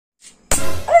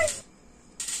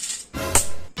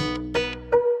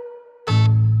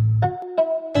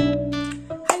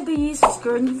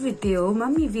karon video,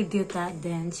 mami video ta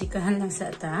then chikahan lang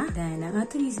sa ta. Then ang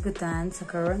atong isgutan sa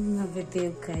karon nga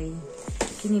video kay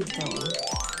kini bitaw.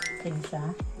 Kani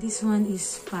siya. This one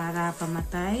is para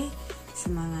pamatay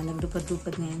sa mga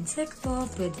nagdupad-dupad nga insekto,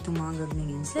 pwede tumawag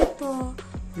ng insekto,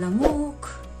 lamok,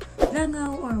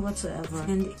 langaw, or whatsoever.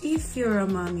 And if you're a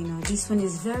mom, you know, this one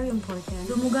is very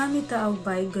important. Dumugamit ta og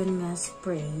baygon nga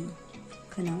spray.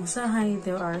 Kanang usahay,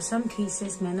 there are some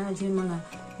cases nga na dyan mga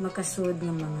makasud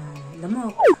ng mga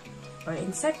lamok or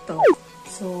insekto.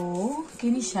 So,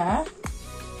 kini siya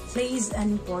plays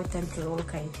an important role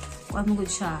kay kung ano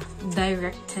siya,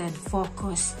 directed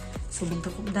focus. So,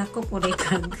 dakop o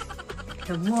rekag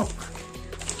lamok.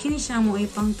 Kini siya mo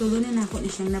ipang tulunan ako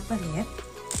na siyang napalit.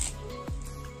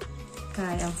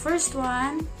 Kaya, ang first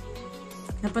one,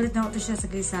 napalit na ako siya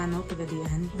sa Grisano,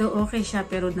 pagadian. Though okay siya,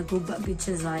 pero nagubagid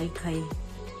siya zay kay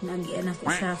nagian ako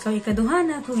siya. So, ikaduhan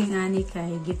na akong ingani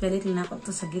kay gipalit lang ako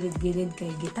to sa gilid-gilid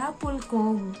kay gitapol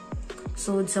ko.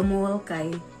 So, sa mall kay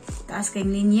taas kay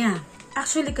linya.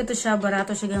 Actually, kato siya,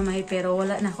 barato siya gamay, pero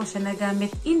wala na ako siya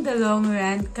nagamit in the long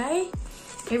run kay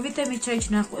every time i-charge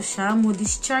na ako siya, mo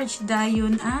discharge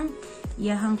dayon ang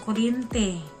iyahang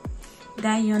kuryente.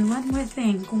 Dayon, one more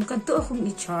thing, kung kadto akong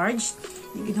i-charge,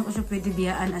 hindi na ko siya pwede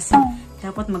biyaan as in,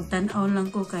 dapat magtanaw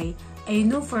lang ko kay I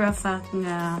know for a fact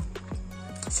nga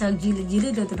sa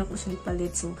gilid-gilid daw na ko siya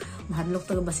ipalit. So, mahadlok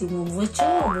talaga ba si Muvulcho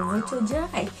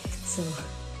jay. So,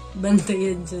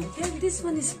 bantayan dyan. And this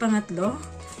one is pangatlo.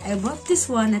 I bought this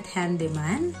one at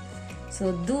Handyman.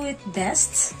 So, do it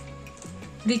best.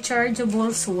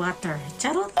 Rechargeable Swatter.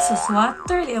 Charot! So,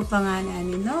 swatter yung pangalan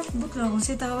ni, no? Bukla kung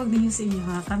si tawag ninyo sa inyo,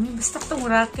 ha? Kami, basta itong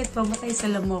racket pamatay sa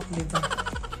lamok, diba?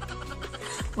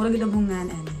 Murag na bungan,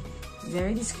 ani.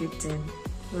 Very descriptive.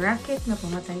 Racket na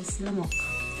pamatay sa lamok.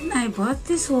 And I bought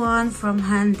this one from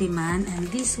Handyman, and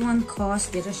this one cost,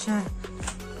 dito siya,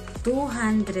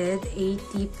 280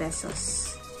 pesos.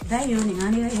 Dayon,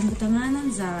 nga nila yung butanganan,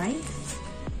 Zay.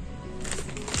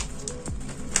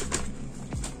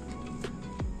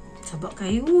 Saba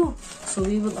kayo. So,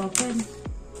 we will open.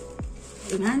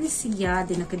 Nga ni siya,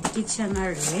 din nakadikit siya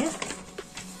nga ref.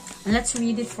 And let's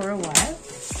read it for a while.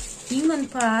 Ingon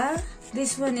pa,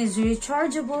 this one is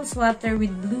Rechargeable Swatter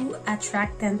with Blue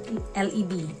Attractant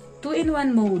LED. 2-in-1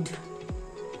 mode.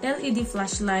 LED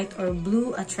flashlight or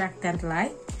Blue Attractant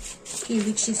light. Okay,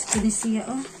 which is kinisiya.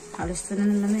 Oh, halos to na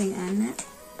naman na yung ana.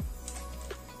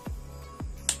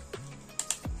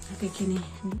 Okay, kini.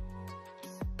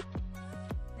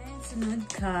 Then, sunod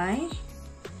kay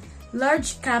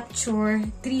Large Capture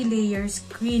 3-layer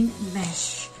screen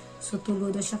mesh. So,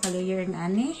 tulo daw siya ka-layer ng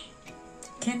ani.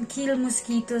 Can kill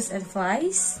mosquitoes and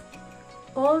flies.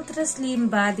 Ultra slim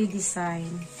body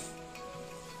design.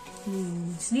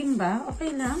 Slim ba?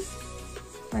 Okay lang.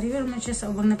 Pariwal man siya sa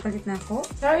ubang napalit na ako.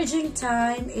 Charging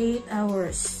time, 8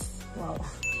 hours. Wow.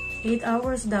 8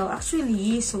 hours daw.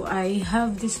 Actually, so I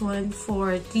have this one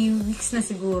for 3 weeks na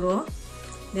siguro.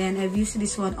 Then, I've used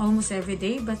this one almost every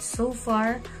day. But so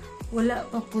far, wala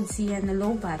pa po siya na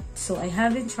low bat. So, I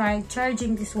haven't tried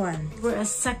charging this one.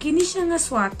 Whereas, sa kini siya nga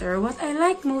swatter, what I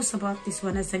like most about this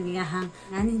one is ang iyahang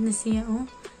nganin na siya, oh.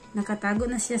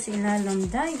 Nakatago na siya sa ilalang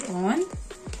dayon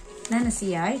na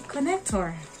siya ay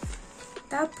connector.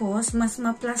 Tapos, mas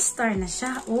ma-plaster na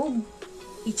siya o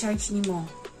i-charge ni mo.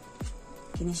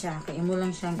 Kini siya. Kaya mo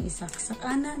lang siyang isaksak.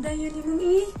 Ana, dayon ni mong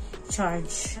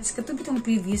i-charge. As katubit ang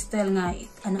previous style nga,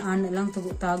 ana-ana lang,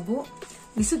 tago-tago.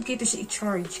 Lisod kayo siya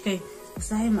i-charge kay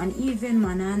usahay man-even,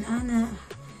 manan-ana.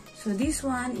 So, this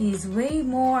one is way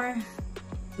more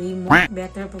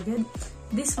better pa good.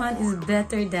 This one is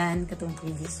better than katong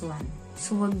previous one.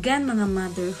 So, waggan mga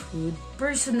motherhood.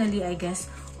 Personally, I guess,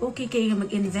 okay kayo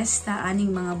mag-invest ta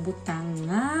aning mga butang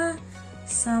nga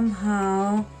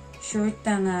somehow sure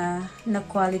ta nga na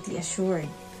quality assured.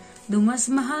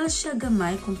 Mas mahal siya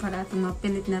gamay kumpara itong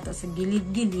mapilit na to sa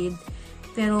gilid-gilid.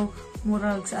 Pero,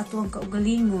 murag sa ato ang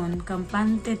kaugalingon,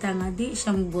 kampante ta nga di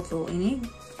siyang buto, inig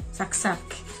saksak.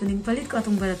 So, palit ko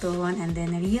atong baratuhan and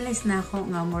then na-realize na ako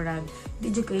nga murag di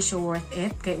dyo kayo siya worth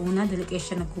it. Kay una, dali kayo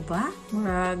siya nagkuba.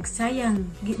 Murag, sayang.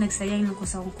 Nagsayang lang ko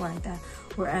sa akong kwarta.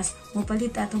 Whereas,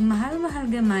 mupalit atong mahal-mahal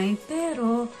gamay,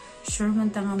 pero sure man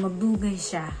ta nga magdugay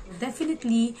siya.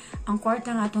 Definitely, ang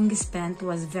kwarta nga atong gispent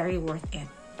was very worth it.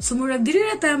 So, murag, dili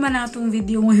na tama na atong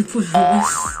video mo ipulos.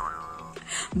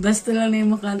 Basta lang na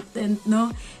yung mga content,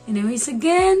 no? Anyways,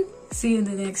 again, see you in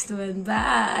the next one.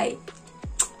 Bye!